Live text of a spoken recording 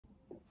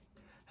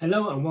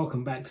Hello and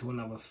welcome back to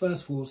another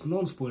First Thoughts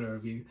non-spoiler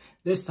review,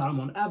 this time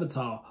on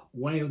Avatar,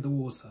 Way of the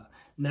Water.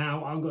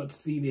 Now, I got to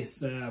see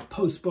this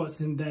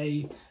post-Boxing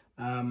Day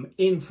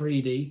in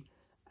 3D,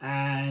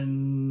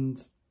 and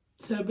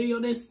to be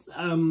honest,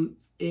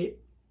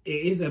 it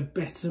is a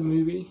better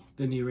movie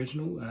than the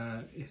original.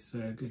 It's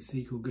a good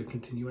sequel, good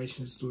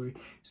continuation of the story.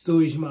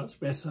 Story's much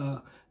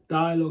better,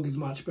 dialogue is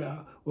much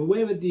better. Well,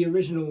 where with the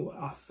original,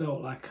 I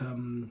felt like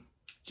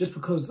just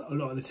because a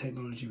lot of the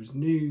technology was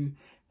new,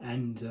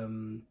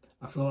 and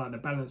I feel like the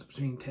balance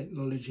between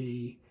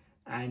technology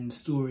and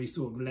story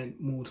sort of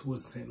lent more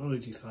towards the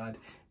technology side.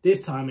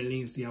 This time it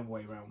leans the other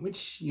way around,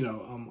 which, you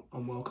know,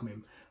 I'm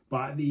welcoming.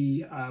 But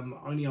the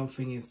only other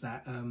thing is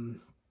that,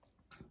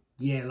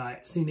 yeah,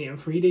 like seeing it in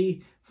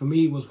 3D for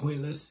me was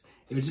pointless.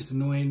 It was just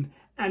annoying.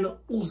 And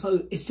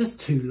also, it's just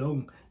too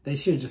long. They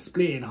should have just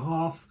split it in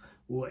half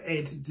or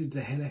edited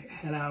the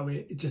hell out of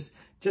it.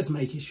 Just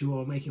make it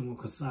short, make it more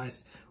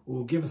concise,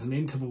 or give us an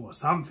interval or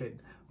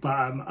something.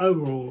 But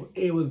overall,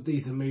 it was a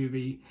decent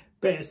movie,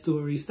 better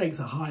story, stakes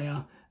are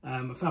higher.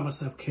 I found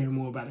myself caring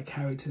more about the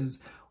characters,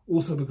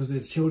 also because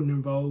there's children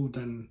involved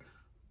and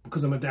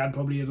because I'm a dad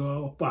probably as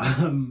well. But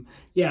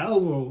yeah,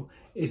 overall,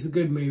 it's a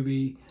good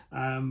movie,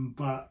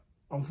 but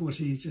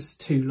unfortunately it's just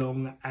too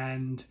long,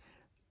 and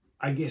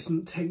I guess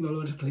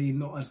technologically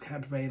not as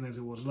captivating as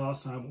it was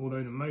last time,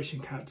 although the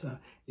motion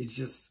capture is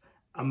just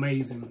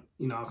amazing.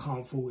 You know, I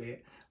can't fault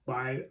it.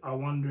 But I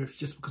wonder if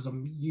just because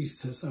I'm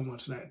used to so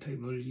much of that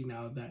technology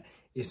now that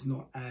it's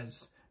not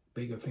as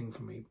big a thing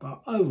for me.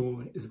 But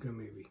overall, it's a good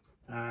movie.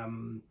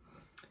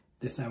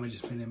 This sandwich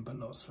is filling but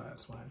not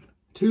satisfying.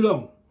 Too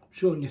long.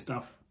 Shorten your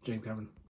stuff, James Cameron.